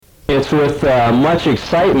It's with much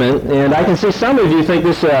excitement, and I can see some of you think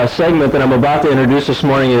this segment that I'm about to introduce this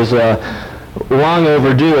morning is long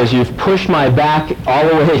overdue, as you've pushed my back all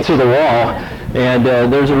the way to the wall, and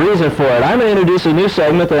there's a reason for it. I'm going to introduce a new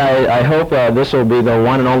segment that I hope this will be the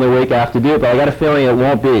one and only week I have to do it, but I got a feeling it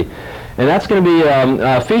won't be. And that's going to be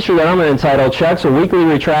a feature that I'm going to entitle Chuck's Weekly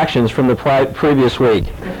Retractions from the previous week.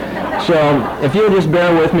 So if you'll just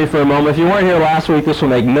bear with me for a moment. If you weren't here last week, this will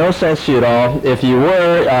make no sense to you at all. If you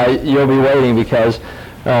were, you'll be waiting because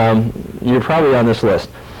you're probably on this list.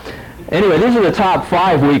 Anyway, these are the top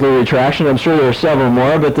 5 weekly retractions. I'm sure there are several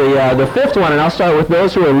more, but the fifth one, and I'll start with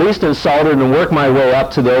those who are least insulted and work my way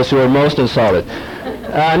up to those who are most insulted.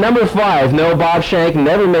 Number 5, no, Bob Shank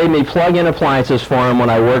never made me plug in appliances for him when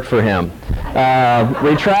I worked for him.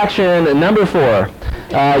 Retraction number 4.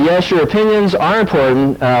 Yes, your opinions are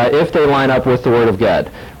important if they line up with the Word of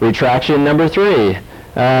God. Retraction number 3.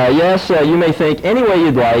 Yes, you may think any way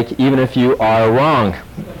you'd like, even if you are wrong.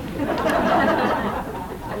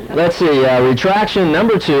 Let's see, retraction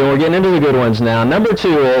number 2, we're getting into the good ones now. Number 2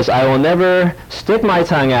 is, I will never stick my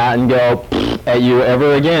tongue out and go at you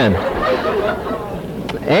ever again.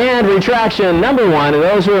 And retraction number 1, and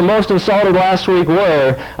those who were most insulted last week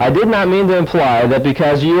were, I did not mean to imply that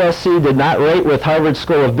because USC did not rate with Harvard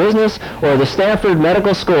School of Business or the Stanford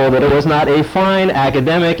Medical School that it was not a fine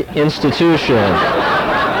academic institution.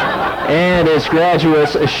 And its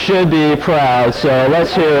graduates should be proud, so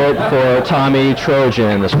let's hear it for Tommy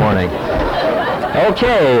Trojan this morning.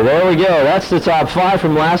 Okay, there we go. That's the top 5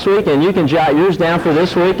 from last week, and you can jot yours down for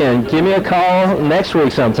this week and give me a call next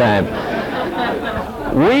week sometime.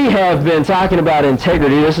 We have been talking about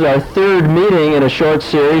integrity. This is our 3rd meeting in a short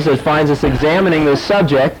series that finds us examining this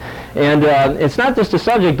subject. And it's not just a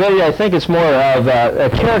subject, but I think it's more of a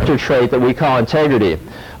character trait that we call integrity.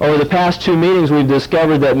 Over the past 2 meetings, we've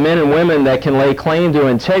discovered that men and women that can lay claim to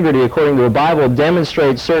integrity according to the Bible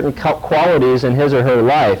demonstrate certain qualities in his or her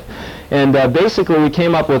life. And basically, we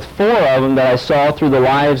came up with 4 of them that I saw through the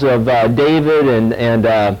lives of David and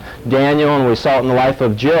Daniel, and we saw it in the life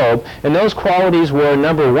of Job. And those qualities were,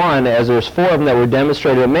 number 1, as there's 4 of them that were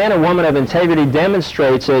demonstrated, a man and woman of integrity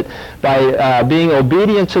demonstrates it by being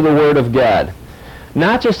obedient to the Word of God.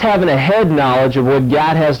 Not just having a head knowledge of what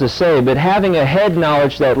God has to say, but having a head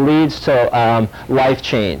knowledge that leads to life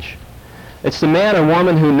change. It's the man or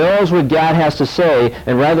woman who knows what God has to say,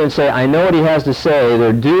 and rather than say, I know what he has to say,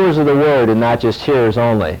 they're doers of the Word and not just hearers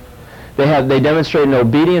only. They demonstrate an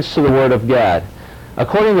obedience to the Word of God.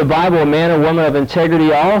 According to the Bible, a man or woman of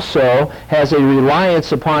integrity also has a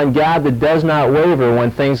reliance upon God that does not waver when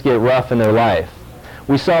things get rough in their life.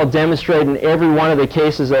 We saw it demonstrated in every one of the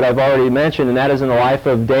cases that I've already mentioned, and that is in the life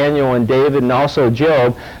of Daniel and David and also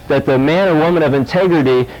Job, that the man or woman of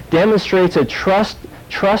integrity demonstrates a trust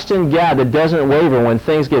in God that doesn't waver when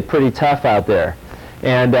things get pretty tough out there.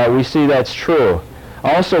 And we see that's true.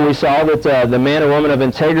 Also, we saw that the man or woman of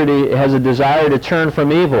integrity has a desire to turn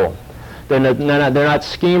from evil. They're not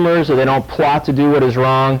schemers, or they don't plot to do what is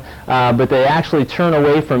wrong, but they actually turn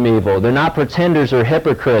away from evil. They're not pretenders or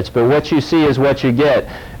hypocrites, but what you see is what you get.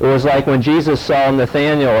 It was like when Jesus saw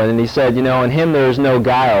Nathanael, and he said, you know, in him there is no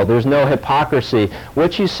guile, there's no hypocrisy.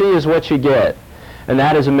 What you see is what you get. And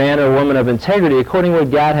that is a man or woman of integrity according to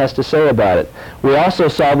what God has to say about it. We also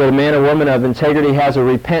saw that a man or woman of integrity has a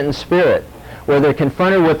repentant spirit, where they're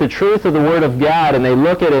confronted with the truth of the Word of God, and they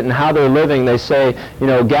look at it and how they're living. They say, you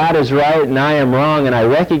know, God is right and I am wrong, and I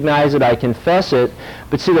recognize it, I confess it.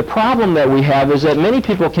 But see, the problem that we have is that many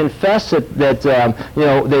people confess that you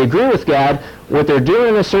know, they agree with God. What they're doing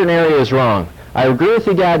in a certain area is wrong. I agree with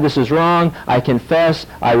you, God, this is wrong. I confess,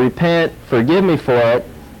 I repent, forgive me for it.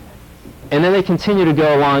 And then they continue to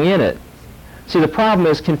go along in it. See, the problem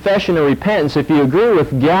is confession and repentance. If you agree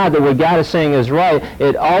with God that what God is saying is right,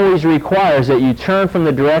 it always requires that you turn from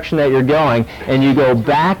the direction that you're going and you go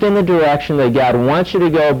back in the direction that God wants you to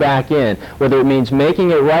go back in. Whether it means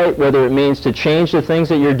making it right, whether it means to change the things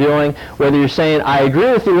that you're doing, whether you're saying, I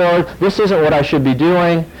agree with you, Lord, this isn't what I should be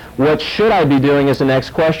doing. What should I be doing is the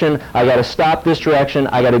next question. I got to stop this direction.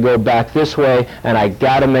 I got to go back this way, and I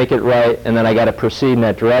got to make it right, and then I got to proceed in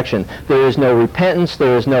that direction. There is no repentance.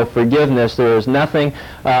 There is no forgiveness. There is nothing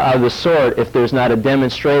of the sort if there's not a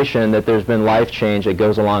demonstration that there's been life change that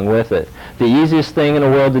goes along with it. The easiest thing in the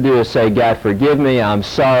world to do is say, God, forgive me. I'm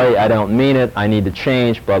sorry. I don't mean it. I need to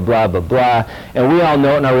change, blah, blah, blah, blah. And we all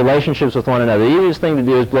know it in our relationships with one another. The easiest thing to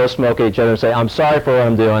do is blow smoke at each other and say, I'm sorry for what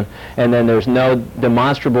I'm doing, and then there's no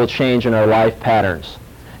demonstrable change in our life patterns.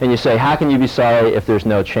 And you say, how can you be sorry if there's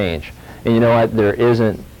no change? And you know what? There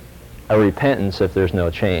isn't a repentance if there's no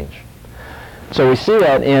change. So we see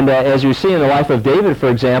that, and as you see in the life of David, for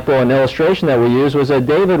example, an illustration that we use was that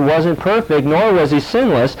David wasn't perfect, nor was he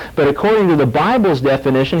sinless, but according to the Bible's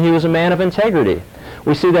definition, he was a man of integrity.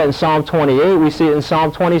 We see that in Psalm 28. We see it in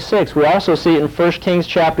Psalm 26. We also see it in 1 Kings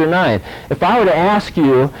chapter 9. If I were to ask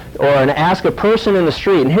you, or ask a person in the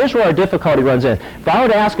street, and here's where our difficulty runs in. If I were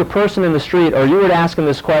to ask a person in the street, or you were to ask him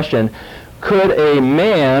this question, could a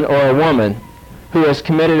man or a woman who has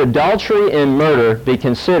committed adultery and murder be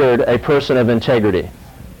considered a person of integrity?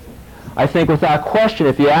 I think without question,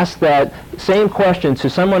 if you ask that same question to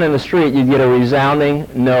someone in the street, you'd get a resounding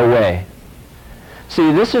no way.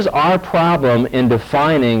 See, this is our problem in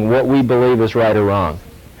defining what we believe is right or wrong.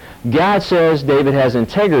 God says David has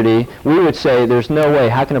integrity. We would say there's no way.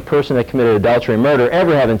 How can a person that committed adultery and murder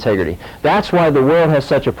ever have integrity? That's why the world has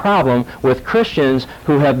such a problem with Christians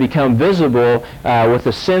who have become visible with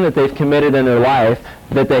the sin that they've committed in their life,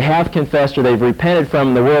 that they have confessed or they've repented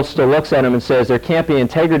from. The world still looks at them and says there can't be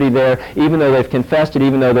integrity there, even though they've confessed it,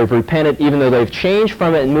 even though they've repented, even though they've changed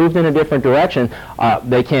from it and moved in a different direction.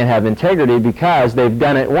 They can't have integrity because they've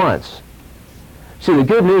done it once. See, the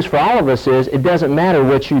good news for all of us is it doesn't matter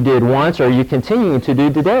what you did once or you're continuing to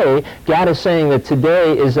do today. God is saying that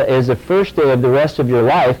today is the first day of the rest of your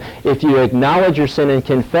life. If you acknowledge your sin and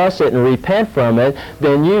confess it and repent from it,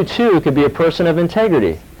 then you too could be a person of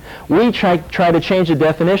integrity. We try to change the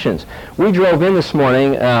definitions. We drove in this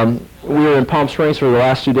morning. We were in Palm Springs for the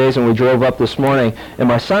last 2 days, and we drove up this morning, and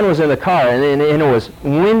my son was in the car, and it was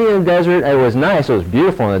windy in the desert. It was nice. It was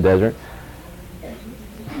beautiful in the desert.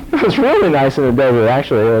 It was really nice in the desert,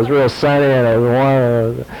 actually. It was real sunny and it was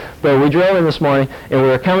warm. But we drove in this morning, and we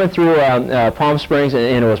were coming through Palm Springs, and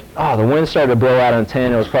it was, the wind started to blow out on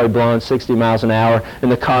 10. It was probably blowing 60 miles an hour,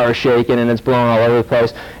 and the car is shaking, and it's blowing all over the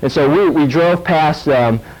place. And so we drove past,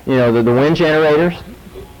 the wind generators,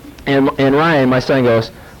 and Ryan, my son,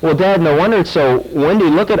 goes, "Well, Dad, no wonder it's so windy.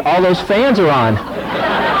 Look at all those fans are on."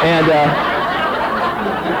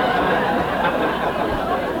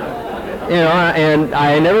 And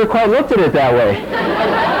I never quite looked at it that way.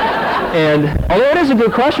 And although it is a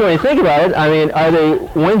good question when you think about it, I mean, are they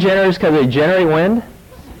wind generators because they generate wind?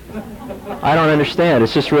 I don't understand.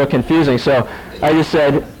 It's just real confusing. So I just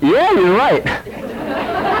said, yeah, you're right.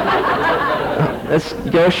 Let's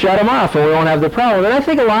go shut them off and we won't have the problem. And I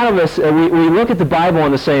think a lot of us, we look at the Bible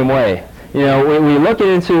in the same way. We look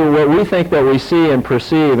into what we think that we see and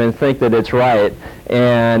perceive and think that it's right,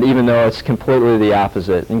 and even though it's completely the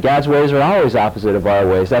opposite. And God's ways are always opposite of our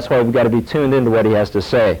ways. That's why we've got to be tuned into what He has to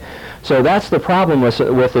say. So that's the problem with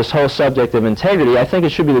this whole subject of integrity. I think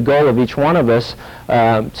it should be the goal of each one of us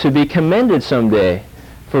to be commended someday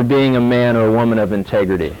for being a man or a woman of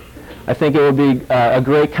integrity. I think it would be a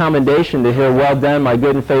great commendation to hear, "Well done, my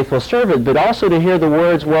good and faithful servant," but also to hear the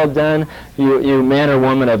words, "Well done, you man or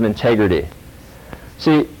woman of integrity."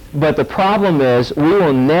 See, but the problem is we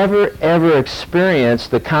will never, ever experience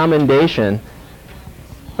the commendation.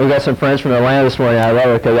 We got some friends from Atlanta this morning. I love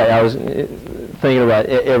it because I was thinking about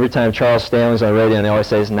it every time Charles Stanley's on the radio, and he always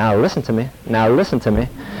says, "Now listen to me. Now listen to me."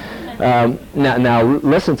 Now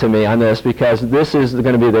listen to me on this, because this is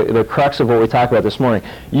going to be the crux of what we talk about this morning.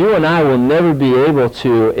 You and I will never be able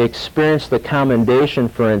to experience the commendation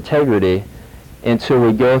for integrity until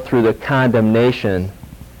we go through the condemnation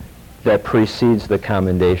that precedes the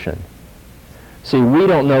commendation. See, we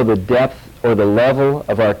don't know the depth or the level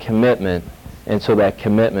of our commitment until that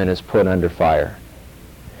commitment is put under fire.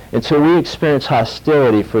 Until we experience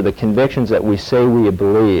hostility for the convictions that we say we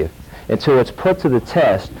believe, until it's put to the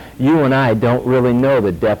test, you and I don't really know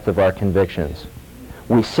the depth of our convictions.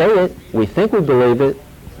 We say it, we think we believe it,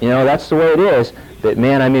 that's the way it is, but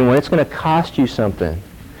man, I mean, when it's going to cost you something,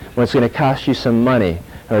 when it's going to cost you some money,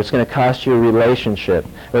 or it's going to cost you a relationship,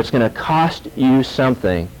 or it's going to cost you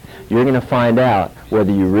something, you're going to find out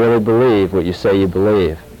whether you really believe what you say you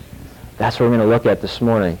believe. That's what we're going to look at this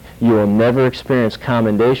morning. You will never experience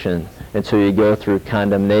commendation until you go through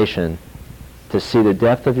condemnation to see the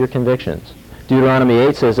depth of your convictions. Deuteronomy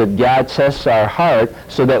 8 says that God tests our heart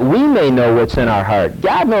so that we may know what's in our heart.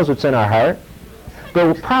 God knows what's in our heart.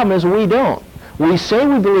 But the problem is we don't. We say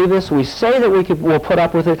we believe this. We say that we'll put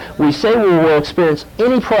up with it. We say we will experience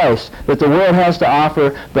any price that the world has to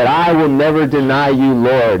offer, but I will never deny you,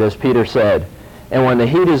 Lord, as Peter said. And when the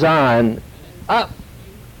heat is on,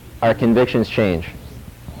 our convictions change.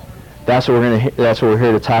 That's what we're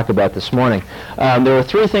here to talk about this morning. There were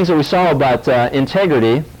three things that we saw about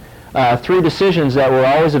integrity, three decisions that were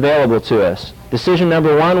always available to us. Decision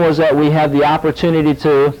number one was that we have the opportunity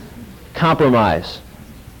to compromise.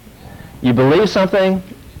 You believe something,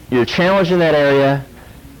 you're challenged in that area,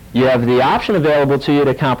 you have the option available to you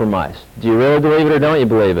to compromise. Do you really believe it or don't you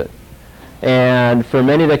believe it? And for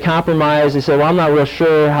many that compromise, they say, well, I'm not real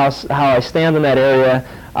sure how I stand in that area.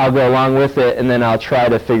 I'll go along with it, and then I'll try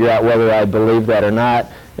to figure out whether I believe that or not.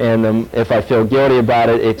 And if I feel guilty about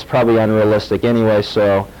it, it's probably unrealistic anyway,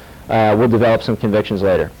 so we'll develop some convictions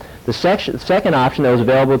later. The second option that was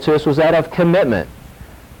available to us was that of commitment.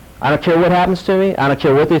 I don't care what happens to me. I don't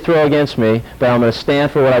care what they throw against me, but I'm going to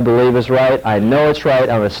stand for what I believe is right. I know it's right.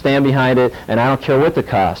 I'm going to stand behind it, and I don't care what the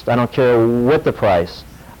cost. I don't care what the price.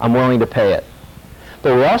 I'm willing to pay it.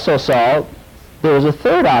 But we also saw there was a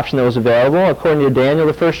third option that was available, according to Daniel,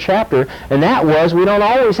 the first chapter, and that was we don't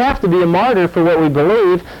always have to be a martyr for what we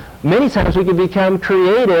believe. Many times we can become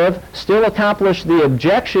creative, still accomplish the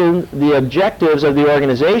objectives of the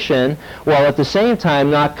organization, while at the same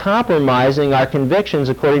time not compromising our convictions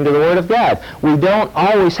according to the Word of God. We don't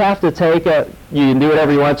always have to take a you can do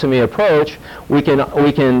whatever you want to me approach. We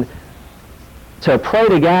can to pray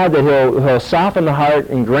to God that He'll soften the heart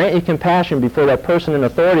and grant you compassion before that person in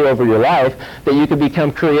authority over your life, that you can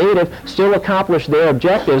become creative, still accomplish their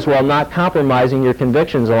objectives while not compromising your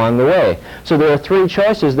convictions along the way. So there are three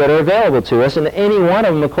choices that are available to us, and any one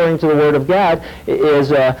of them, according to the Word of God, is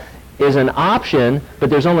an option, but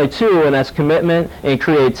there's only two, and that's commitment and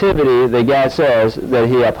creativity that God says that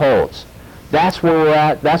He upholds. That's where we're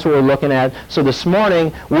at. That's what we're looking at. So this morning,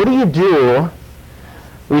 what do you do?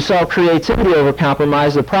 We saw creativity over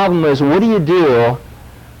compromise. The problem is, what do you do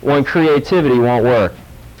when creativity won't work?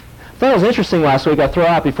 I thought it was interesting last week. I'll throw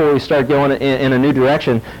out before we start going in a new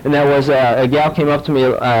direction, and that was a gal came up to me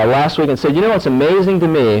last week and said, you know what's amazing to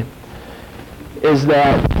me is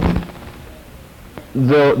that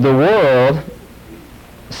the world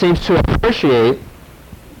seems to appreciate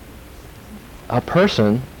a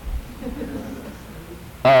person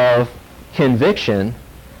of conviction,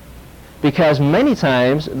 because many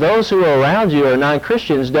times those who are around you are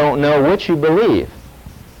non-Christians don't know what you believe.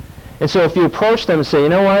 And so if you approach them and say, you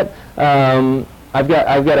know what, I've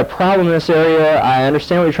got a problem in this area, I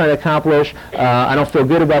understand what you're trying to accomplish, I don't feel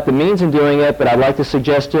good about the means in doing it, but I'd like to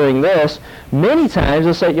suggest doing this, many times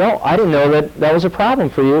they'll say, yo, I didn't know that was a problem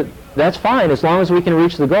for you. That's fine, as long as we can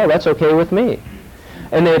reach the goal, that's okay with me.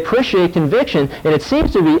 And they appreciate conviction, and it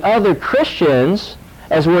seems to be other Christians,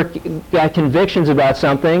 as we're got convictions about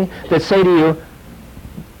something, that say to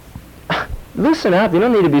you, listen up, you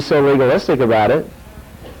don't need to be so legalistic about it.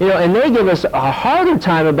 You know, and they give us a harder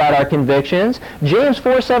time about our convictions. James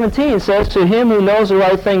 4:17 says, to him who knows the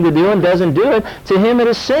right thing to do and doesn't do it, to him it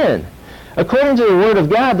is sin. According to the Word of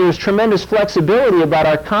God, there's tremendous flexibility about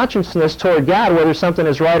our consciousness toward God, whether something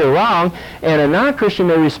is right or wrong, and a non-Christian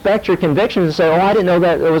may respect your convictions and say, oh, I didn't know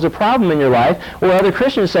that there was a problem in your life, or other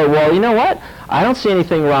Christians say, well, you know what, I don't see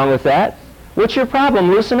anything wrong with that. What's your problem?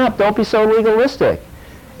 Loosen up. Don't be so legalistic.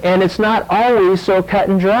 And it's not always so cut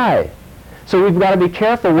and dry. So we've got to be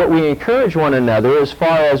careful what we encourage one another as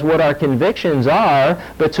far as what our convictions are,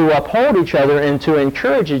 but to uphold each other and to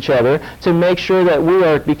encourage each other to make sure that we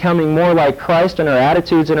are becoming more like Christ in our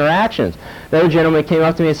attitudes and our actions. Another gentleman came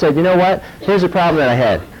up to me and said, you know what, here's a problem that I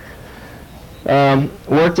had.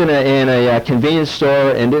 Worked in a convenience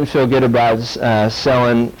store and didn't feel good about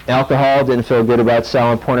selling alcohol, didn't feel good about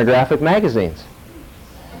selling pornographic magazines.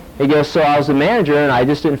 He goes, so I was the manager and I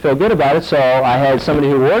just didn't feel good about it, so I had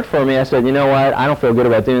somebody who worked for me. I said, you know what, I don't feel good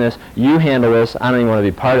about doing this. You handle this. I don't even want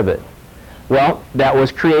to be part of it. Well, that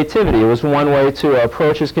was creativity. It was one way to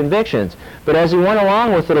approach his convictions. But as he went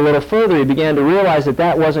along with it a little further, he began to realize that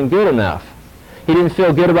that wasn't good enough. He didn't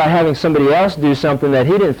feel good about having somebody else do something that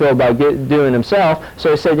he didn't feel about doing himself.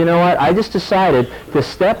 So he said, you know what, I just decided to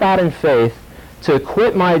step out in faith, to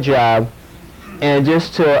quit my job, and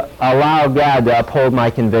just to allow God to uphold my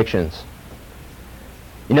convictions.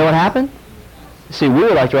 You know what happened? See, we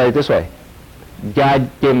would like to write it this way. God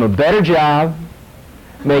gave him a better job,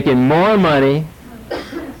 making more money,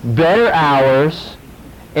 better hours,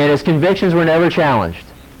 and his convictions were never challenged.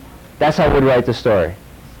 That's how we'd write the story.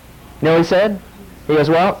 You know what he said? He goes,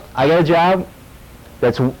 well, I got a job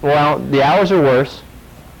the hours are worse.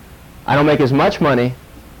 I don't make as much money.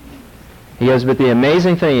 He goes, but the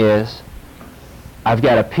amazing thing is, I've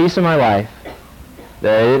got a piece of my life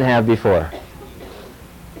that I didn't have before.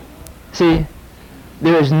 See,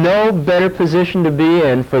 there is no better position to be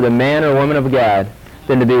in for the man or woman of God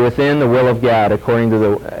than to be within the will of God according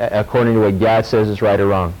to what God says is right or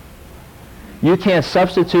wrong. You can't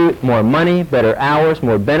substitute more money, better hours,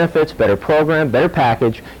 more benefits, better program, better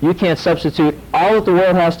package. You can't substitute all that the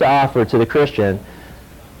world has to offer to the Christian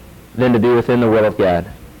than to be within the will of God.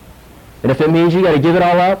 And if it means you got to give it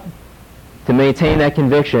all up to maintain that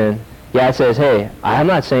conviction, God says, hey, I'm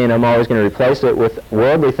not saying I'm always going to replace it with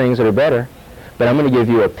worldly things that are better, but I'm going to give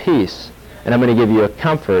you a peace, and I'm going to give you a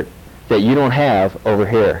comfort that you don't have over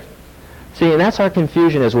here. See, and that's our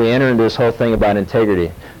confusion as we enter into this whole thing about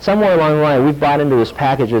integrity. Somewhere along the line, we've bought into this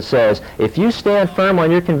package that says, if you stand firm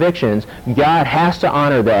on your convictions, God has to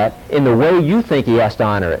honor that in the way you think he has to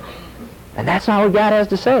honor it. And that's not what God has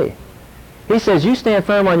to say. He says, you stand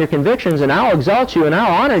firm on your convictions, and I'll exalt you, and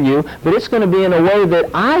I'll honor you, but it's going to be in a way that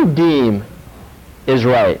I deem is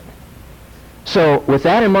right. So with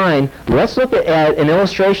that in mind, let's look at an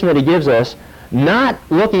illustration that he gives us, not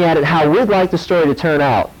looking at it how we'd like the story to turn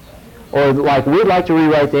out, or like we'd like to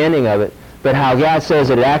rewrite the ending of it, but how God says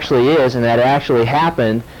it actually is, and that it actually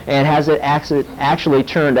happened, and has it actually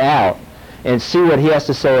turned out, and see what he has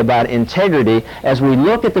to say about integrity. As we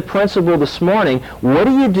look at the principle this morning, what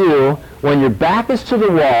do you do when your back is to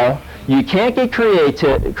the wall, you can't get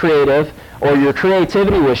creative, or your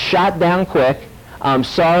creativity was shot down quick? I'm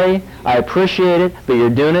sorry, I appreciate it, but you're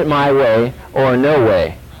doing it my way or no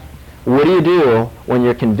way. What do you do when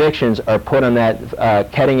your convictions are put on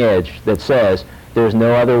that cutting edge that says there's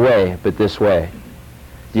no other way but this way?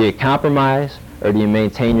 Do you compromise, or do you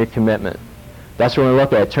maintain your commitment? That's what we're going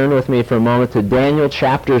to look at. Turn with me for a moment to Daniel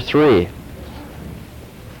chapter 3.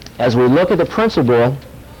 As we look at the principle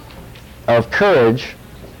of courage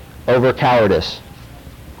over cowardice.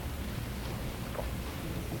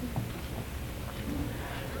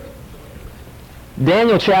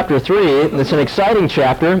 Daniel chapter 3, it's an exciting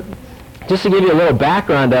chapter. Just to give you a little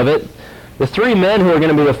background of it, the three men who are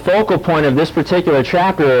going to be the focal point of this particular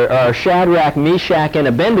chapter are Shadrach, Meshach, and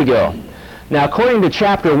Abednego. Now, according to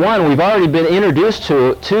chapter 1, we've already been introduced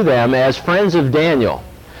to them as friends of Daniel.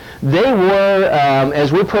 They were,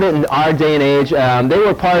 as we put it in our day and age, they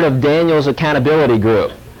were part of Daniel's accountability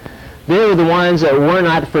group. They were the ones that were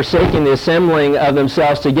not forsaking the assembling of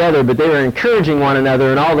themselves together, but they were encouraging one another,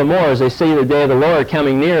 and all the more as they see the day of the Lord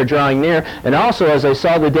coming near, drawing near, and also as they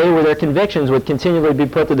saw the day where their convictions would continually be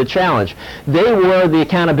put to the challenge. They were the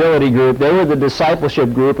accountability group. They were the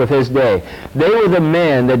discipleship group of his day. They were the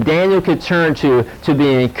men that Daniel could turn to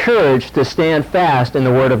be encouraged to stand fast in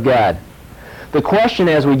the Word of God. The question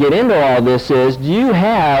as we get into all this is, do you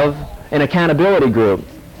have an accountability group?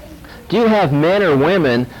 Do you have men or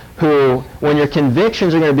women who, when your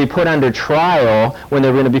convictions are going to be put under trial, when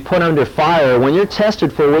they're going to be put under fire, when you're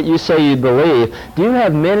tested for what you say you believe, do you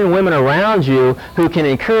have men and women around you who can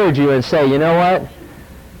encourage you and say, you know what,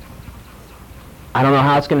 I don't know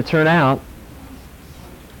how it's going to turn out,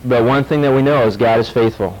 but one thing that we know is God is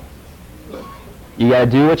faithful. You got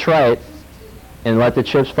to do what's right and let the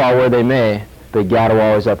chips fall where they may, but God will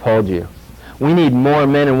always uphold you. We need more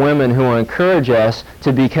men and women who will encourage us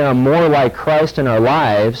to become more like Christ in our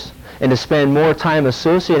lives and to spend more time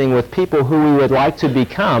associating with people who we would like to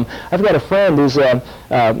become. I've got a friend who's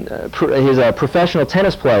he's a professional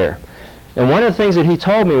tennis player. And one of the things that he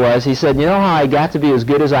told me was, he said, you know how I got to be as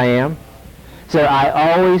good as I am? He said,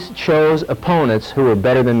 I always chose opponents who were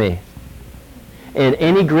better than me. And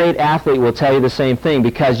any great athlete will tell you the same thing,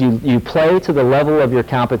 because you play to the level of your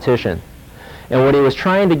competition. And what he was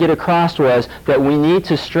trying to get across was that we need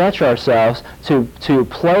to stretch ourselves to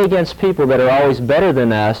play against people that are always better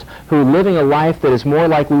than us, who are living a life that is more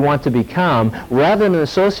like we want to become, rather than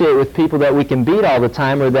associate with people that we can beat all the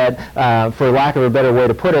time, or that, for lack of a better way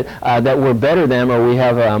to put it, that we're better than, or we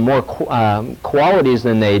have more qualities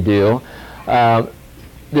than they do.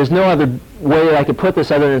 There's no other way that I could put this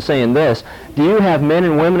other than saying this. Do you have men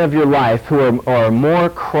and women of your life who are more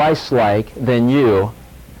Christ-like than you,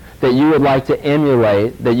 that you would like to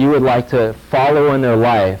emulate, that you would like to follow in their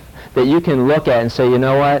life, that you can look at and say, you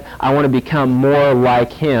know what, I want to become more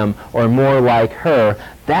like him or more like her?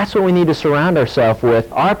 That's what we need to surround ourselves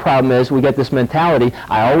with. Our problem is we get this mentality,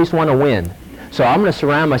 I always want to win. So I'm going to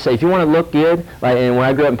surround myself. If you want to look good, like, and when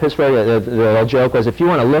I grew up in Pittsburgh, the old joke was, if you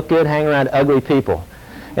want to look good, hang around ugly people.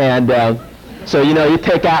 And so, you know, you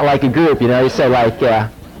pick out like a group, you know, you say like,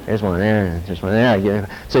 there's one there, and there's one there.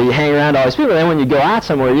 So you hang around all these people, and then when you go out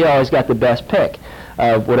somewhere, you always got the best pick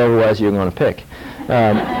of whatever it was you're going to pick.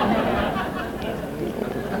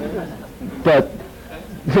 But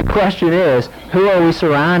the question is, who are we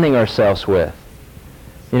surrounding ourselves with?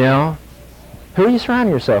 You know? Who are you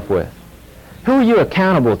surrounding yourself with? Who are you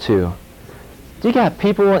accountable to? Do you got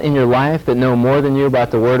people in your life that know more than you about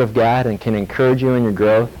the Word of God and can encourage you in your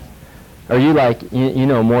growth? Or are you like, you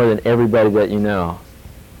know more than everybody that you know?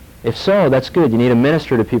 If so, that's good. You need to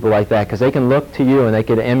minister to people like that, because they can look to you and they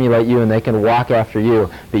can emulate you and they can walk after you.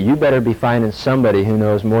 But you better be finding somebody who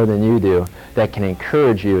knows more than you do that can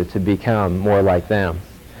encourage you to become more like them.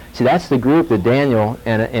 See, that's the group that Daniel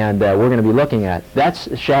and we're going to be looking at.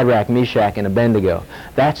 That's Shadrach, Meshach, and Abednego.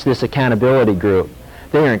 That's this accountability group.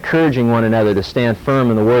 They are encouraging one another to stand firm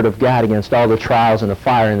in the Word of God against all the trials and the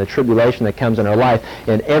fire and the tribulation that comes in our life.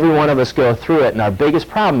 And every one of us go through it. And our biggest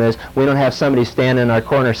problem is we don't have somebody standing in our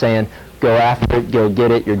corner saying, go after it, go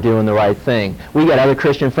get it, you're doing the right thing. We got other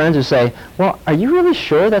Christian friends who say, well, are you really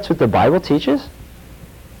sure that's what the Bible teaches?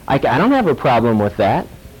 I don't have a problem with that.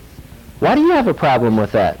 Why do you have a problem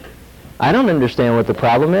with that? I don't understand what the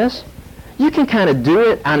problem is. You can kind of do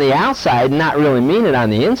it on the outside and not really mean it on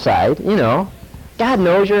the inside, you know. God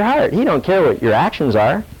knows your heart. He don't care what your actions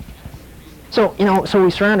are. So, you know, so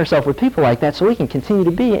we surround ourselves with people like that so we can continue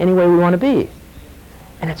to be any way we want to be.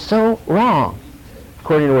 And it's so wrong,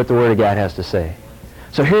 according to what the Word of God has to say.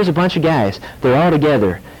 So here's a bunch of guys. They're all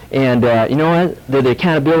together. And you know what? They're the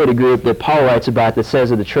accountability group that Paul writes about that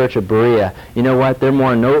says of the church of Berea, you know what? They're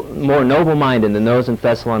more noble-minded than those in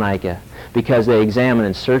Thessalonica because they examine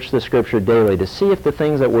and search the Scripture daily to see if the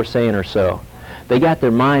things that we're saying are so. They got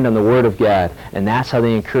their mind on the Word of God, and that's how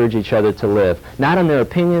they encourage each other to live. Not on their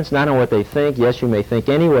opinions, not on what they think. Yes, you may think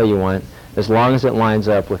any way you want, as long as it lines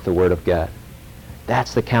up with the Word of God.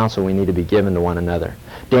 That's the counsel we need to be given to one another.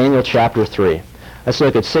 Daniel chapter 3. Let's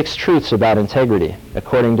look at 6 truths about integrity,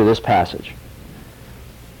 according to this passage.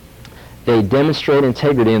 They demonstrate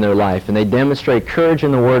integrity in their life, and they demonstrate courage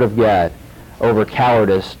in the Word of God over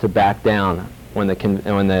cowardice to back down when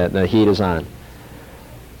the heat is on.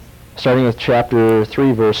 Starting with chapter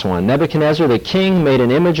 3, verse 1. Nebuchadnezzar the king made an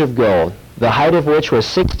image of gold, the height of which was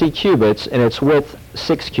 60 cubits, and its width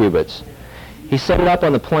 6 cubits. He set it up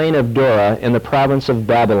on the plain of Dura in the province of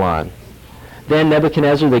Babylon. Then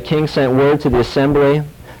Nebuchadnezzar the king sent word to the assembly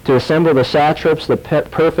to assemble the satraps, the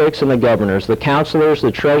prefects, and the governors, the counselors,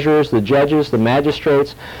 the treasurers, the judges, the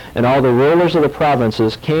magistrates, and all the rulers of the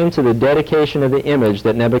provinces came to the dedication of the image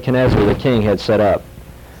that Nebuchadnezzar the king had set up.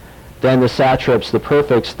 Then the satraps, the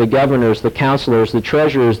prefects, the governors, the counselors, the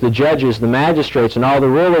treasurers, the judges, the magistrates, and all the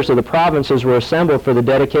rulers of the provinces were assembled for the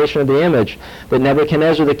dedication of the image that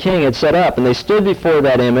Nebuchadnezzar the king had set up, and they stood before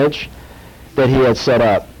that image that he had set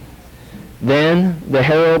up. Then the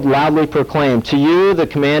herald loudly proclaimed, "To you the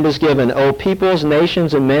command is given, O peoples,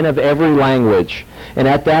 nations, and men of every language." And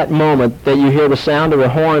at that moment that you hear the sound of the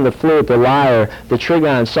horn, the flute, the lyre, the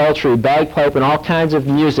trigon, psaltery, bagpipe, and all kinds of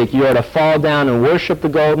music, you are to fall down and worship the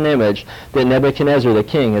golden image that Nebuchadnezzar the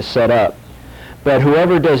king has set up. But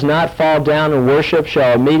whoever does not fall down and worship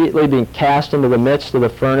shall immediately be cast into the midst of the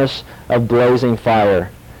furnace of blazing fire.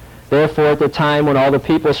 Therefore, at the time when all the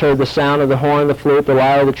peoples heard the sound of the horn, the flute, the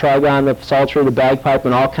lyre, the trigon, the psaltery, the bagpipe,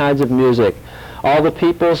 and all kinds of music, all the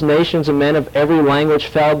peoples, nations, and men of every language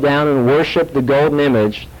fell down and worshipped the golden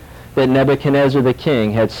image that Nebuchadnezzar the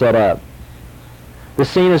king had set up. The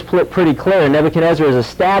scene is pretty clear. Nebuchadnezzar has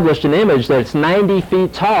established an image that's 90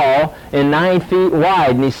 feet tall and 9 feet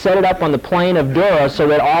wide, and he set it up on the plain of Dura so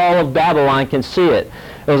that all of Babylon can see it.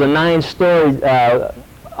 It was a 9-story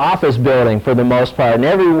office building for the most part, and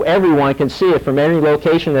everyone can see it from any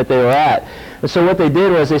location that they were at. And so what they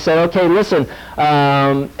did was they said, okay, listen,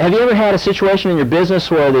 have you ever had a situation in your business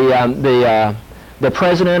where the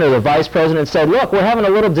president or the vice president said, look, we're having a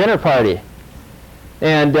little dinner party,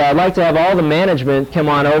 and I'd like to have all the management come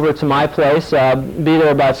on over to my place, be there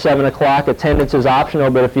about 7 o'clock. Attendance is optional,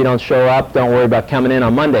 but if you don't show up, don't worry about coming in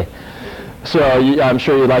on Monday. So I'm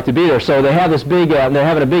sure you'd like to be there. So they have this big, they're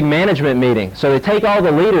having a big management meeting. So they take all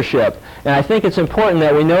the leadership. And I think it's important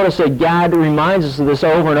that we notice that God reminds us of this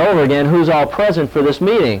over and over again, who's all present for this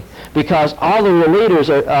meeting. Because all the leaders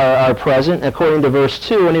are present, according to verse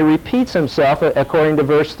 2, and he repeats himself according to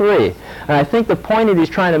verse 3. And I think the point that he's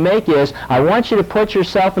trying to make is, I want you to put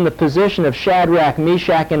yourself in the position of Shadrach,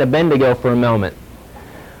 Meshach, and Abednego for a moment.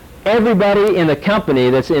 Everybody in the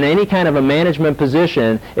company that's in any kind of a management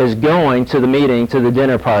position is going to the meeting, to the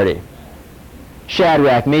dinner party.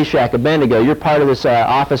 Shadrach, Meshach, Abednego, you're part of this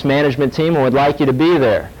office management team and would like you to be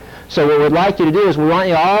there. So what we'd like you to do is we want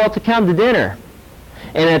you all to come to dinner.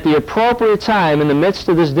 And at the appropriate time, in the midst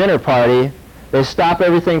of this dinner party, they stop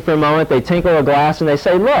everything for a moment, they tinkle a glass, and they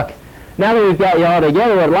say, look, now that we've got you all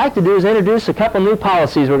together, what I'd like to do is introduce a couple new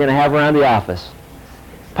policies we're going to have around the office.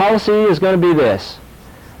 Policy is going to be this.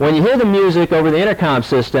 When you hear the music over the intercom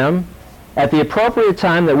system, at the appropriate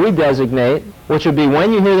time that we designate, which would be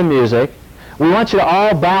when you hear the music, we want you to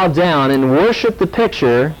all bow down and worship the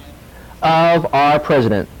picture of our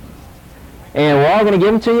president. And we're all going to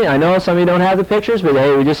give them to you. I know some of you don't have the pictures, but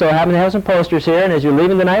hey, we just so happen to have some posters here, and as you're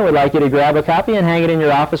leaving tonight, we'd like you to grab a copy and hang it in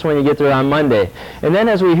your office when you get there on Monday. And then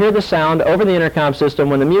as we hear the sound over the intercom system,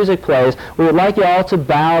 when the music plays, we would like you all to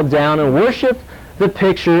bow down and worship the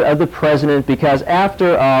picture of the president, because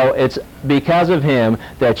after all, it's because of him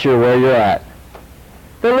that you're where you're at.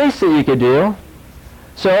 The least that you could do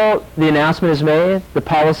So the announcement is made, the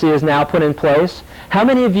policy is now put in place. How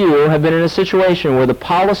many of you have been in a situation where the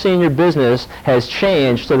policy in your business has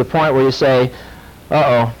changed to the point where you say,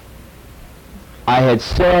 uh-oh, I had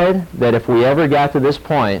said that if we ever got to this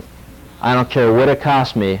point, I don't care what it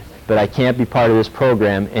costs me, but I can't be part of this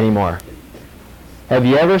program anymore. Have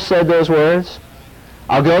you ever said those words?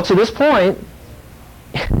 I'll go to this point,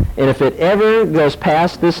 and if it ever goes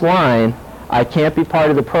past this line, I can't be part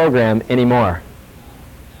of the program anymore.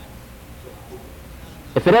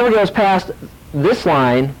 If it ever goes past this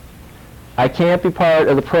line, I can't be part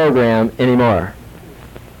of the program anymore.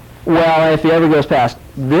 Well, if it ever goes past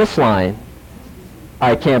this line,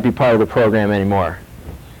 I can't be part of the program anymore.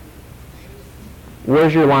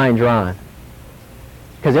 Where's your line drawn?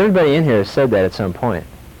 Because everybody in here has said that at some point.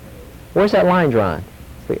 Where's that line drawn?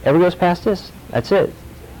 If it ever goes past this, that's it.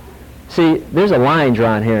 See, there's a line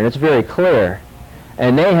drawn here, and it's very clear.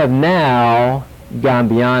 And they have now gone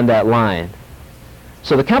beyond that line.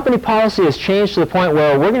 So the company policy has changed to the point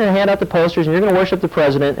where we're going to hand out the posters, and you're going to worship the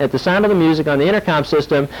president at the sound of the music on the intercom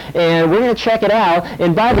system, and we're going to check it out.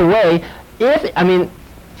 And by the way,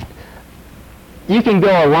 you can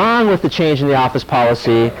go along with the change in the office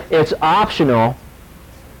policy. It's optional,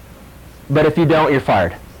 but if you don't, you're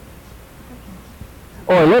fired.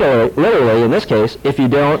 Or literally, in this case, if you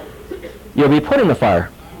don't, you'll be put in the fire.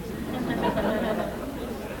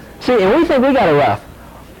 See, and we think we got it rough.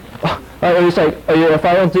 It's like, if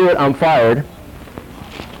I don't do it, I'm fired.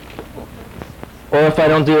 Or if I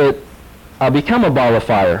don't do it, I'll become a ball of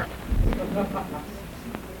fire.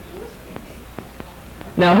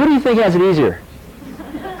 Now, who do you think has it easier?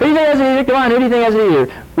 Who do you think has it easier? Come on, who do you think has it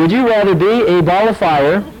easier? Would you rather be a ball of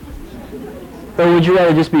fire, or would you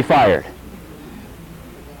rather just be fired?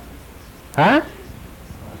 Huh?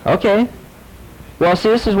 Okay. Well, see,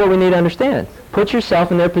 this is what we need to understand. Put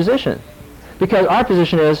yourself in their position. Because our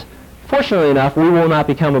position is, fortunately enough, we will not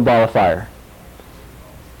become a ball of fire.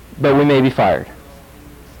 But we may be fired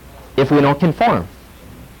if we don't conform.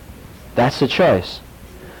 That's the choice.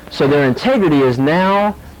 So their integrity is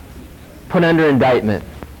now put under indictment.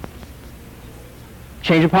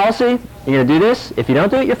 Change of policy, you're going to do this. If you don't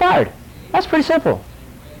do it, you're fired. That's pretty simple.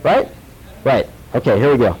 Right? Right. Okay,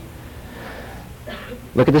 here we go.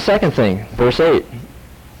 Look at the second thing, verse 8.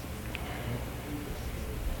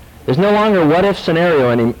 There's no longer a what-if scenario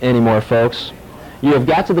anymore, folks. You have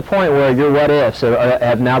got to the point where your what-ifs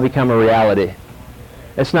have now become a reality.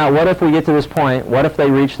 It's not, what if we get to this point? What if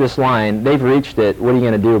they reach this line? They've reached it. What are you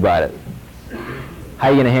going to do about it? How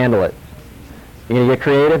are you going to handle it? You're going to get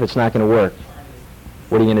creative? It's not going to work.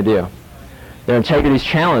 What are you going to do? Their integrity is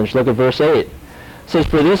challenged. Look at verse 8. It says,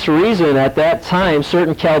 for this reason, at that time,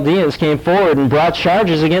 certain Chaldeans came forward and brought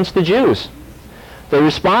charges against the Jews. They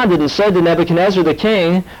responded and said to Nebuchadnezzar the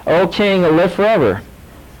king, O king, live forever.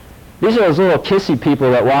 These are those little kissy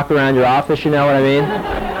people that walk around your office, you know what I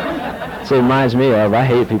mean? So it reminds me of, I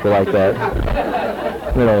hate people like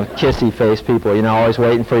that. Little kissy face people, always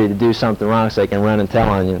waiting for you to do something wrong so they can run and tell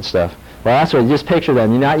on you and stuff. Well, that's what, just picture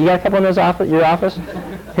them. You got a couple of those your office?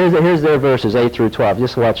 Here's their verses, 8 through 12.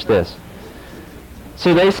 Just watch this.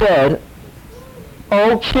 So they said,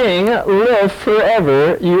 O king, live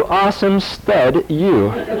forever, you awesome stud,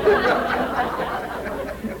 you.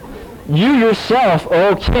 You yourself,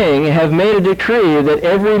 O king, have made a decree that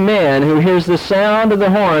every man who hears the sound of the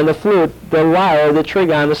horn, the flute, the lyre, the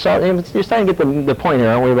trigon, the psaltery, you're starting to get the point here,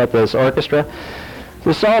 aren't we, about this orchestra?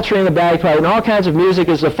 The psaltery and the bagpipe and all kinds of music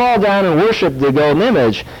is to fall down and worship the golden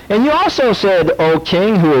image. And you also said, O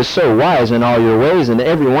king, who is so wise in all your ways, and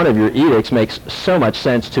every one of your edicts makes so much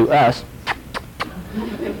sense to us.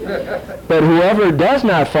 But whoever does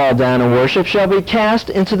not fall down and worship shall be cast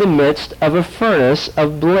into the midst of a furnace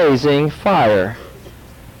of blazing fire.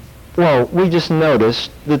 Well, we just noticed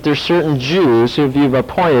that there's certain Jews who you've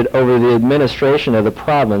appointed over the administration of the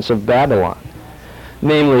province of Babylon,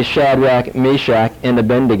 namely Shadrach, Meshach, and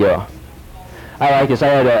Abednego. I like this. I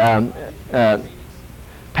had a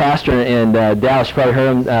pastor in Dallas, you probably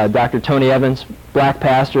heard him, Dr. Tony Evans, black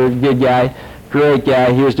pastor, good guy, great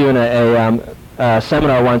guy. He was doing a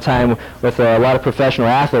seminar one time with a lot of professional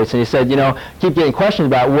athletes, and he said, keep getting questions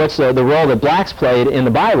about what's the role that blacks played in the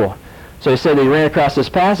Bible. So he said he ran across this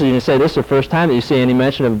passage, and he said, this is the first time that you see any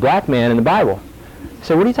mention of a black man in the Bible. He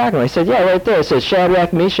said, what are you talking about? He said, yeah, right there. It says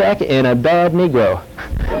Shadrach, Meshach, and a bad Negro.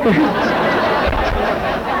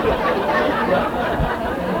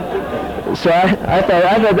 So I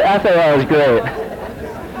thought that was great.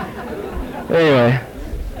 Anyway.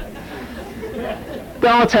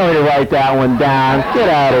 Don't tell me to write that one down. Get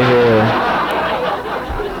out of here.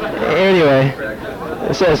 Anyway,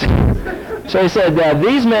 it says, So he said,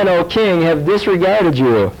 these men, O king, have disregarded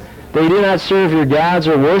you. They do not serve your gods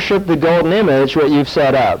or worship the golden image what you've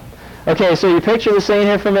set up. Okay, so you picture the scene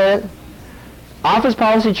here for a minute. Office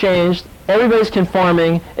policy changed. Everybody's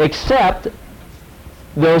conforming except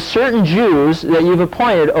those certain Jews that you've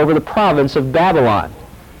appointed over the province of Babylon.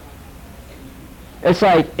 It's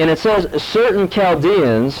like, and it says certain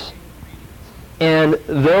Chaldeans and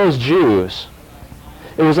those Jews.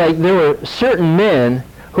 It was like there were certain men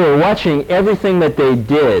who were watching everything that they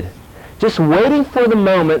did, just waiting for the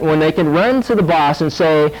moment when they can run to the boss and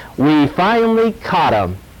say, we finally caught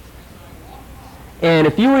him. And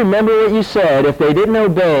if you remember what you said, if they didn't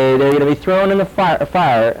obey, they're going to be thrown in the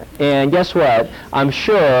fire. And guess what? I'm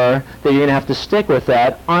sure that you're going to have to stick with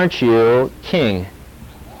that, aren't you, king?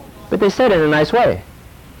 But they said it in a nice way.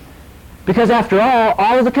 Because after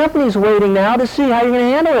all of the company's waiting now to see how you're going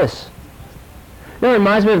to handle this. It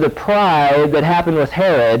reminds me of the pride that happened with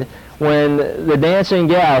Herod when the dancing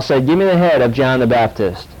gal said, give me the head of John the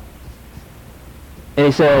Baptist. And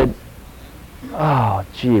he said, oh,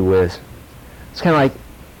 gee whiz. It's kind of like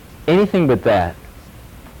anything but that.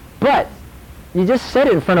 But you just said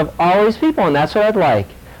it in front of all these people, and that's what I'd like.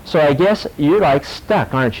 So I guess you're like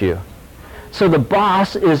stuck, aren't you? So the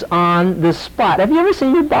boss is on the spot. Have you ever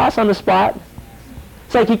seen your boss on the spot?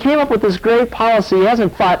 It's like he came up with this great policy. He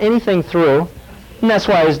hasn't thought anything through, and that's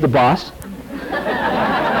why he's the boss.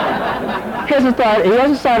 He hasn't thought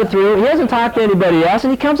it through. He hasn't talked to anybody else,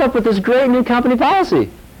 and he comes up with this great new company policy.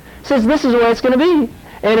 He says, this is the way it's going to be.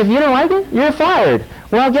 And if you don't like it, you're fired.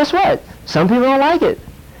 Well, guess what? Some people don't like it.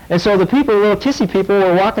 And so the people, little kissy people,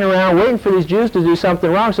 were walking around waiting for these Jews to do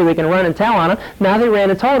something wrong so they can run and tell on them. Now they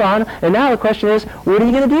ran and told on them, and now the question is, what are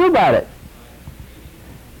you going to do about it?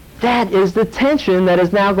 That is the tension that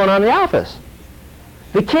is now going on in the office.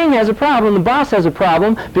 The king has a problem, the boss has a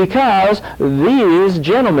problem, because these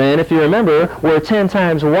gentlemen, if you remember, were 10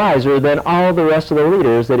 times wiser than all the rest of the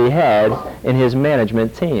leaders that he had in his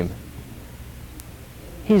management team.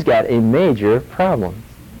 He's got a major problem.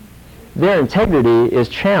 Their integrity is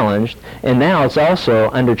challenged, and now it's also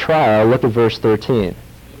under trial. Look at verse 13. It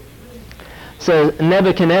says,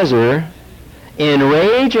 Nebuchadnezzar, in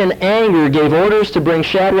rage and anger, gave orders to bring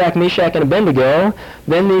Shadrach, Meshach, and Abednego.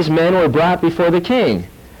 Then these men were brought before the king.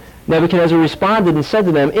 Nebuchadnezzar responded and said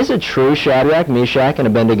to them, is it true, Shadrach, Meshach, and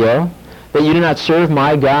Abednego, that you do not serve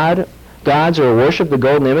my gods or worship the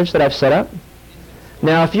golden image that I've set up?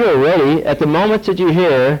 Now, if you are ready, at the moment that you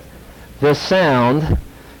hear the sound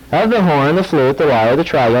of the horn, the flute, the lyre, the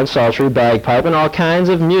trigon, psaltery, bagpipe, and all kinds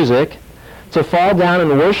of music, to fall down and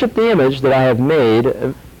worship the image that I have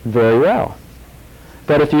made, very well.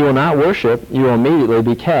 But if you will not worship, you will immediately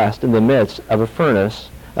be cast in the midst of a furnace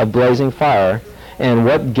of blazing fire, and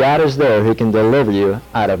what God is there who can deliver you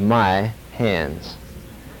out of my hands?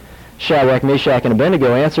 Shadrach, Meshach, and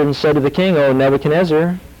Abednego answered and said to the king, O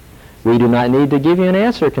Nebuchadnezzar, we do not need to give you an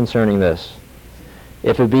answer concerning this.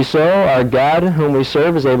 If it be so, our God whom we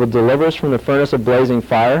serve is able to deliver us from the furnace of blazing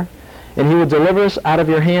fire, and he will deliver us out of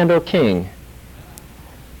your hand, O king.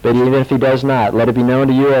 But even if he does not, let it be known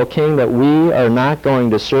to you, O king, that we are not going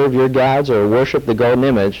to serve your gods or worship the golden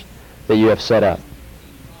image that you have set up.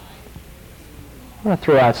 I want to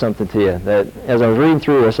throw out something to you that, as I was reading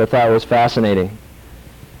through this, I thought was fascinating.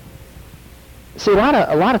 See, a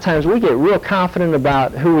lot of times we get real confident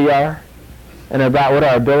about who we are and about what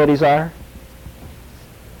our abilities are.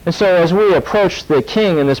 And so as we approach the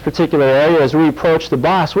king in this particular area, as we approach the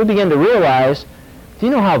boss, we begin to realize, do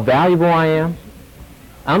you know how valuable I am?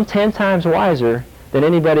 I'm 10 times wiser than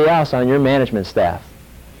anybody else on your management staff.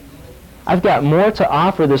 I've got more to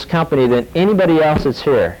offer this company than anybody else that's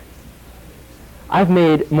here. I've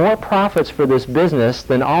made more profits for this business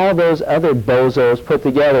than all those other bozos put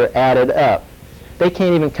together added up. They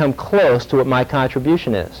can't even come close to what my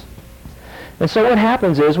contribution is. And so what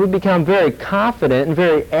happens is we become very confident and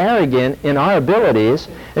very arrogant in our abilities,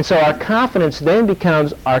 and so our confidence then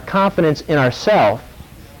becomes our confidence in ourselves.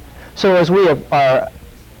 So as we are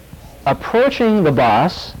approaching the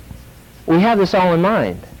boss, we have this all in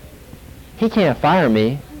mind. He can't fire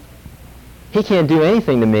me. He can't do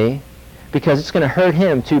anything to me because it's going to hurt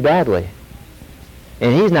him too badly.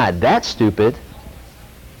 And he's not that stupid.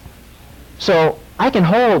 So I can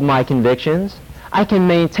hold my convictions. I can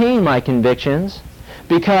maintain my convictions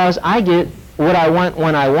because I get what I want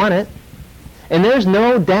when I want it. And there's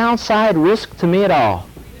no downside risk to me at all.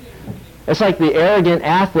 It's like the arrogant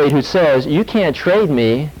athlete who says, you can't trade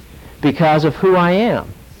me because of who I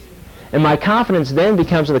am. And my confidence then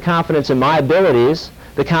becomes the confidence in my abilities,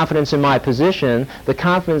 the confidence in my position, the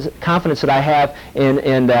confidence that I have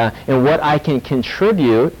in what I can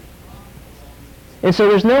contribute. And so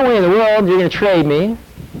there's no way in the world you're going to trade me.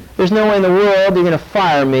 There's no way in the world you're going to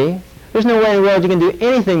fire me. There's no way in the world you can do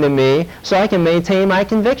anything to me so I can maintain my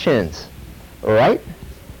convictions. Right?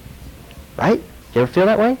 Right? You ever feel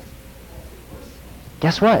that way?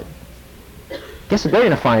 Guess what? Guess what they're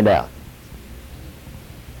going to find out?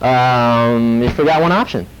 You forgot one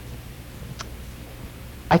option.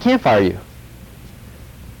 I can't fire you.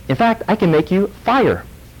 In fact, I can make you fire.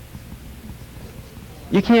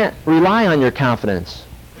 You can't rely on your confidence.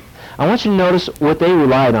 I want you to notice what they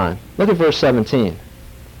relied on. Look at verse 17.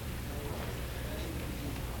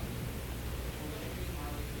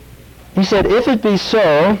 He said, if it be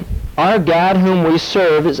so, our God whom we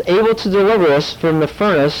serve is able to deliver us from the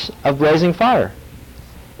furnace of blazing fire,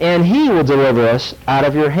 and he will deliver us out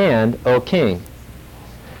of your hand, O king.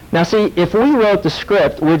 Now see, if we wrote the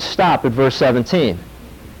script, we'd stop at verse 17,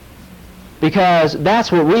 because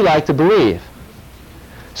that's what we like to believe.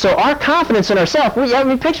 So our confidence in ourselves,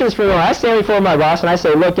 picture this for a moment. I stand before my boss and I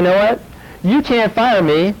say, look, you know what? You can't fire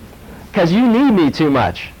me because you need me too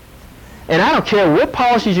much. And I don't care what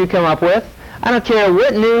policies you come up with. I don't care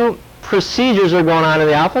what new procedures are going on in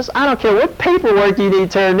the office. I don't care what paperwork you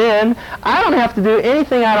need turned in. I don't have to do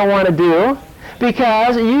anything I don't want to do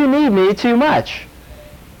because you need me too much.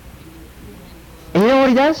 And you know what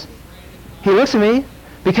he does? He looks at me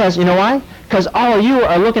because, you know why? Because all of you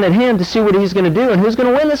are looking at him to see what he's going to do and who's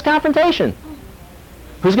going to win this confrontation.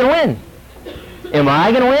 Who's going to win? Am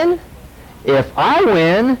I going to win? If I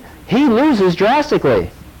win, he loses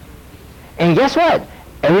drastically. And guess what?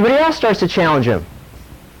 Everybody else starts to challenge him.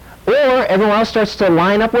 Or everyone else starts to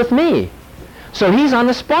line up with me. So he's on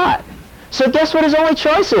the spot. So guess what his only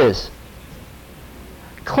choice is?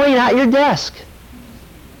 Clean out your desk.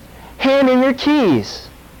 Hand in your keys.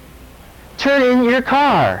 Turn in your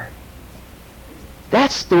car.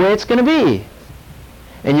 That's the way it's going to be.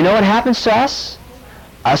 And you know what happens to us?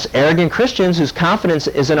 Us arrogant Christians whose confidence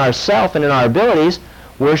is in ourselves and in our abilities,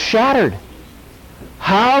 we're shattered.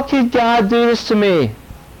 How could God do this to me?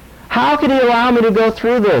 How could he allow me to go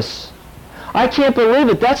through this? I can't believe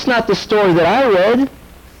it. That's not the story that I read.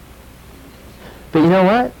 But you know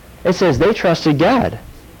what? It says they trusted God.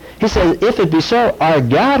 He says, if it be so, our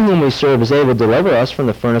God whom we serve is able to deliver us from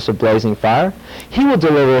the furnace of blazing fire. He will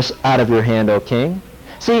deliver us out of your hand, O king.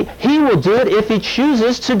 See, he will do it if he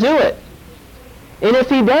chooses to do it. And if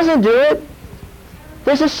he doesn't do it,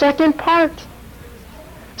 there's a second part.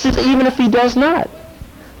 It says, even if he does not.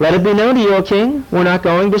 Let it be known to you, O king, we're not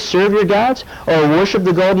going to serve your gods or worship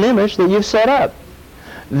the golden image that you've set up.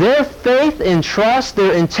 Their faith and trust,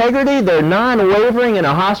 their integrity, their non-wavering in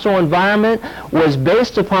a hostile environment was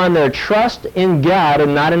based upon their trust in God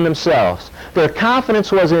and not in themselves. Their confidence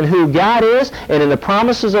was in who God is and in the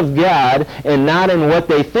promises of God and not in what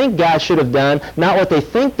they think God should have done, not what they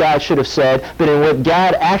think God should have said, but in what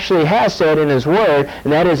God actually has said in his word,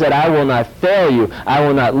 and that is that I will not fail you, I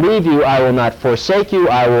will not leave you, I will not forsake you,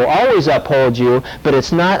 I will always uphold you, but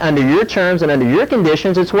it's not under your terms and under your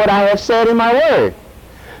conditions, it's what I have said in my word.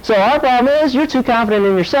 So our problem is you're too confident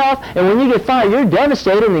in yourself, and when you get fired, you're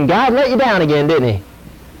devastated, and God let you down again, didn't he?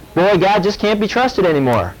 Boy, God just can't be trusted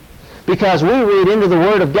anymore. Because we read into the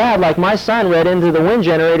Word of God like my son read into the wind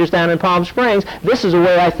generators down in Palm Springs. This is the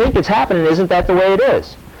way I think it's happening. Isn't that the way it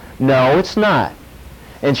is? No, it's not.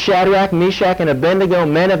 And Shadrach, Meshach, and Abednego,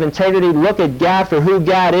 men of integrity, look at God for who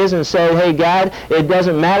God is and say, hey, God, it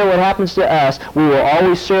doesn't matter what happens to us. We will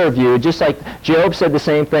always serve you. Just like Job said the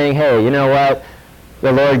same thing. Hey, you know what?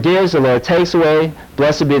 The Lord gives, the Lord takes away.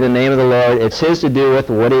 Blessed be the name of the Lord. It's his to do with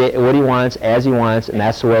what he wants, as he wants, and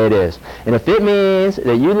that's the way it is. And if it means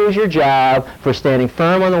that you lose your job for standing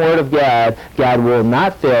firm on the Word of God, God will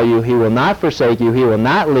not fail you. He will not forsake you. He will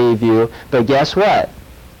not leave you. But guess what?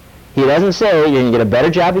 He doesn't say you're going to get a better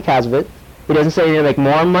job because of it. He doesn't say you're going to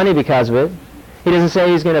make more money because of it. He doesn't say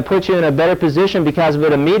he's going to put you in a better position because of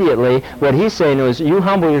it immediately. What he's saying is, you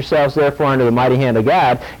humble yourselves therefore under the mighty hand of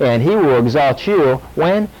God, and he will exalt you,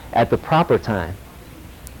 when? At the proper time.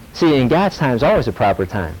 See, in God's time is always a proper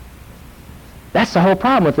time. That's the whole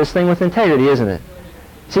problem with this thing with integrity, isn't it?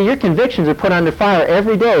 See, your convictions are put under fire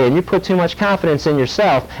every day, and you put too much confidence in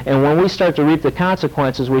yourself, and when we start to reap the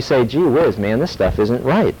consequences, we say, gee whiz, man, this stuff isn't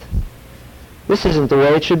right. This isn't the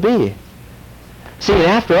way it should be. See,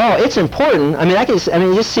 after all, it's important.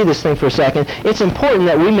 Just see this thing for a second. It's important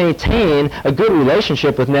that we maintain a good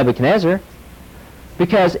relationship with Nebuchadnezzar,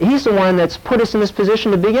 because he's the one that's put us in this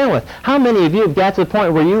position to begin with. How many of you have got to the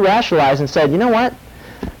point where you rationalize and said, you know what?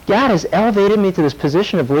 God has elevated me to this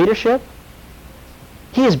position of leadership.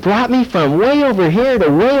 He has brought me from way over here to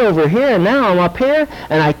way over here, and now I'm up here,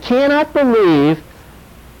 and I cannot believe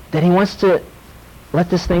that he wants to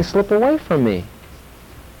let this thing slip away from me.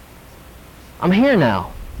 I'm here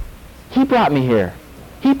now. He brought me here.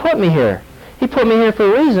 He put me here. He put me here for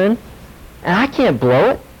a reason, and I can't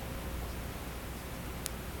blow it.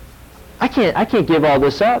 I can't give all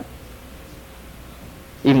this up,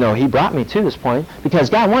 even though he brought me to this point, because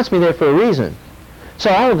God wants me there for a reason.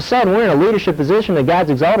 So all of a sudden, we're in a leadership position that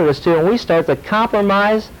God's exalted us to, and we start to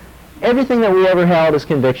compromise everything that we ever held as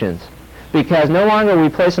convictions. Because no longer are we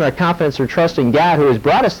placing our confidence or trust in God who has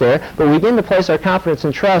brought us there, but we begin to place our confidence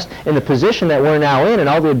and trust in the position that we're now in and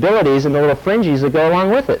all the abilities and the little fringes that go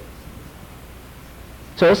along with it.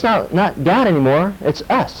 So it's not God anymore, it's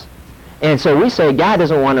us. And so we say, God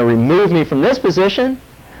doesn't want to remove me from this position.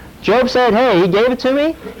 Job said, hey, he gave it to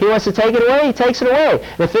me. He wants to take it away. He takes it away.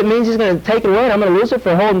 And if it means he's going to take it away and I'm going to lose it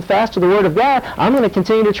for holding fast to the Word of God, I'm going to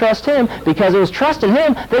continue to trust him because it was trusting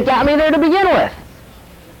him that got me there to begin with.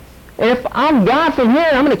 And if I'm God from here,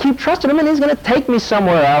 I'm going to keep trusting him and he's going to take me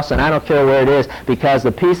somewhere else, and I don't care where it is, because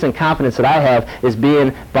the peace and confidence that I have is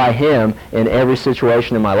being by him in every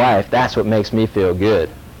situation in my life. That's what makes me feel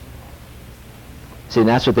good. See, and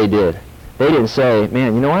that's what they did. They didn't say,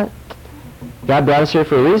 man, you know what? God brought us here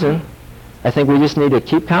for a reason. I think we just need to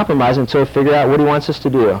keep compromising until we figure out what he wants us to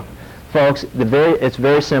do. Folks, it's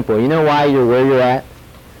very simple. You know why you're where you're at?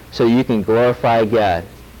 So you can glorify God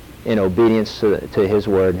in obedience to his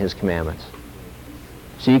word and his commandments.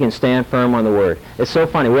 So you can stand firm on the word. It's so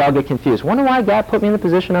funny. We all get confused. Wonder why God put me in the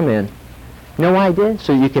position I'm in. You know why he did?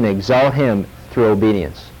 So you can exalt him through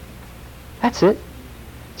obedience. That's it.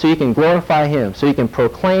 So you can glorify him. So you can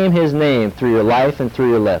proclaim his name through your life and through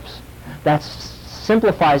your lips. That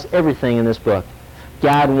simplifies everything in this book.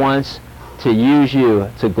 God wants to use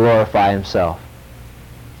you to glorify himself.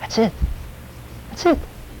 That's it. That's it.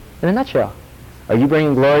 In a nutshell. Are you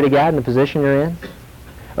bringing glory to God in the position you're in?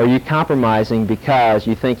 Or are you compromising because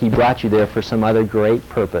you think he brought you there for some other great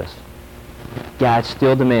purpose? God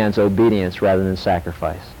still demands obedience rather than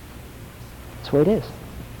sacrifice. That's the way it is.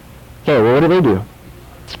 Okay, well, what do they do?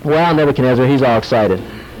 Well, Nebuchadnezzar, he's all excited.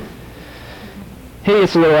 He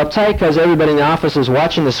gets a little uptight because everybody in the office is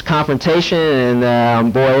watching this confrontation,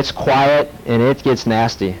 and boy, it's quiet and it gets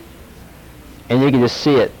nasty. And you can just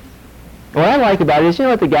see it. What I like about it is, you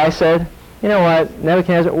know what the guy said? You know what,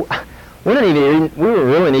 Nebuchadnezzar, we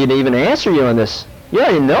really need to even answer you on this. You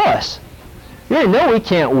already know us. You already know we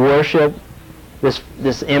can't worship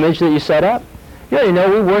this image that you set up. You already know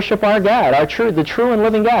we worship our God, the true and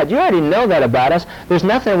living God. You already know that about us. There's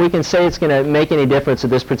nothing we can say it's going to make any difference at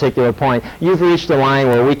this particular point. You've reached a line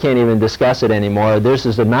where we can't even discuss it anymore. This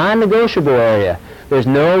is a non-negotiable area. There's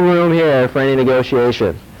no room here for any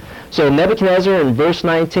negotiation. So Nebuchadnezzar in verse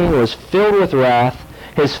 19 was filled with wrath.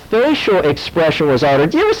 His facial expression was altered.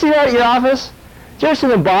 Do you ever see that at your office? Do you ever see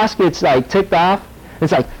the boss gets like ticked off?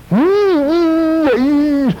 It's like, you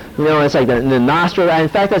know, it's like the nostril. In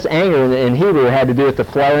fact, that's anger in Hebrew. It had to do with the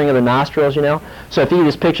flaring of the nostrils, you know. So if you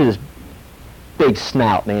just picture this big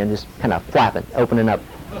snout, man, just kind of flapping, opening up.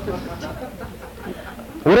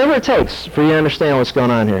 Whatever it takes for you to understand what's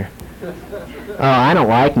going on here. Oh, I don't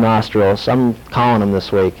like nostrils. I'm calling them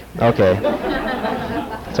this week. Okay.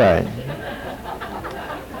 It's all right.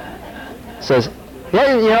 Says,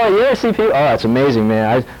 yeah, you know, you ever see people? Oh, that's amazing,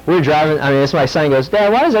 man. We were driving. I mean, it's my son goes,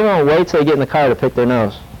 Dad, why does everyone wait till they get in the car to pick their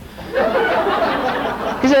nose?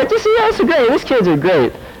 He said, you see, that's great. These kids are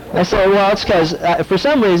great. I said, well, it's because for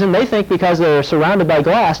some reason they think because they're surrounded by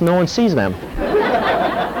glass, no one sees them.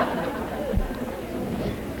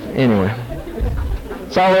 Anyway,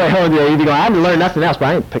 so all the way home, you'd be going, I haven't learned nothing else, but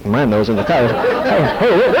I ain't picking my nose in the car. Hey,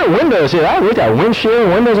 there are windows here. We got windshield,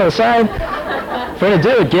 windows on the side. If we're going to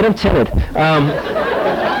do it, get them tinted.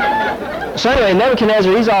 So anyway,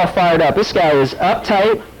 Nebuchadnezzar, he's all fired up. This guy is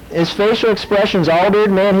uptight. His facial expression's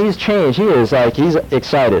altered. Man, he's changed. He's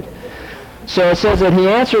excited. So it says that he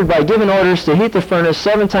answered by giving orders to heat the furnace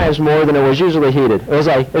 7 times more than it was usually heated. It's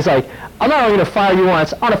like, I'm not only going to fire you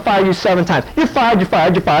once, I'm going to fire you 7 times. You're fired, you're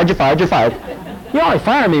fired, you're fired, you're fired, you're fired. You only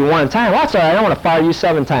fire me 1 time. Well, that's all right. I don't want to fire you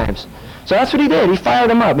 7 times. So that's what he did. He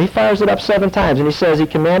fired him up. He fires it up 7 times. And he says he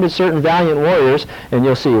commanded certain valiant warriors, and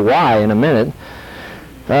you'll see why in a minute,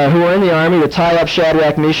 who were in the army to tie up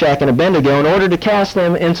Shadrach, Meshach, and Abednego in order to cast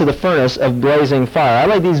them into the furnace of blazing fire. I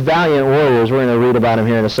like these valiant warriors. We're going to read about them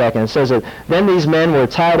here in a second. It says that then these men were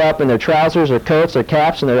tied up in their trousers, their coats, their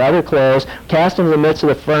caps, and their other clothes, cast into the midst of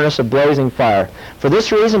the furnace of blazing fire. For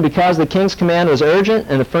this reason, because the king's command was urgent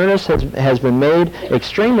and the furnace has been made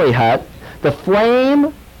extremely hot, the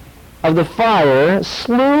flame of the fire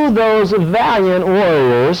slew those valiant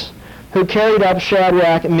warriors who carried up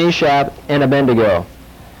Shadrach, Meshach, and Abednego.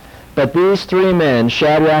 But these 3 men,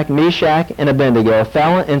 Shadrach, Meshach, and Abednego,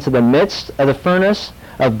 fell into the midst of the furnace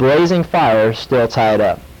of blazing fire, still tied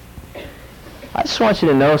up. I just want you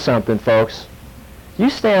to know something, folks. You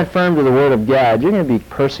stand firm to the Word of God, you're going to be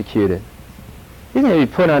persecuted. You're going to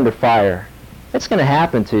be put under fire. It's going to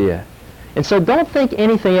happen to you. And so don't think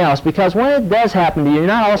anything else, because when it does happen to you, you're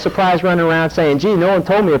not all surprised running around saying, gee, no one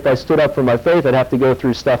told me if I stood up for my faith I'd have to go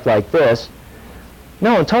through stuff like this.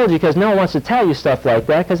 No one told you because no one wants to tell you stuff like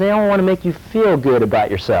that because they don't want to make you feel good about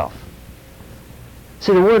yourself.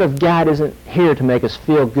 See, the Word of God isn't here to make us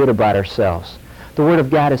feel good about ourselves. The Word of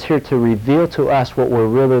God is here to reveal to us what we're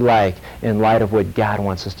really like in light of what God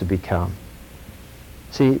wants us to become.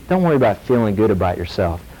 See, don't worry about feeling good about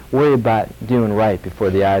yourself. Worry about doing right before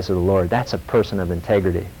the eyes of the Lord. That's a person of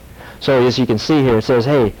integrity. So as you can see here, it says,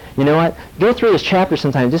 hey, you know what? Go through this chapter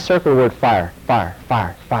sometime. Just circle the word fire, fire,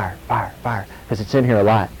 fire, fire, fire, fire, because it's in here a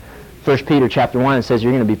lot. 1 Peter chapter 1, it says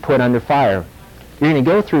you're going to be put under fire. You're going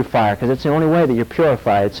to go through fire because it's the only way that you're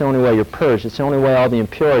purified. It's the only way you're purged. It's the only way all the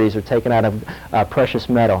impurities are taken out of precious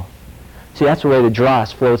metal. See, that's the way the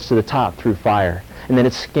dross floats to the top through fire. And then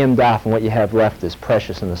it's skimmed off, and what you have left is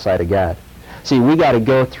precious in the sight of God. See, we got to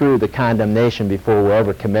go through the condemnation before we're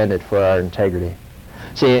ever commended for our integrity.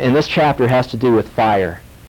 See, and this chapter has to do with fire.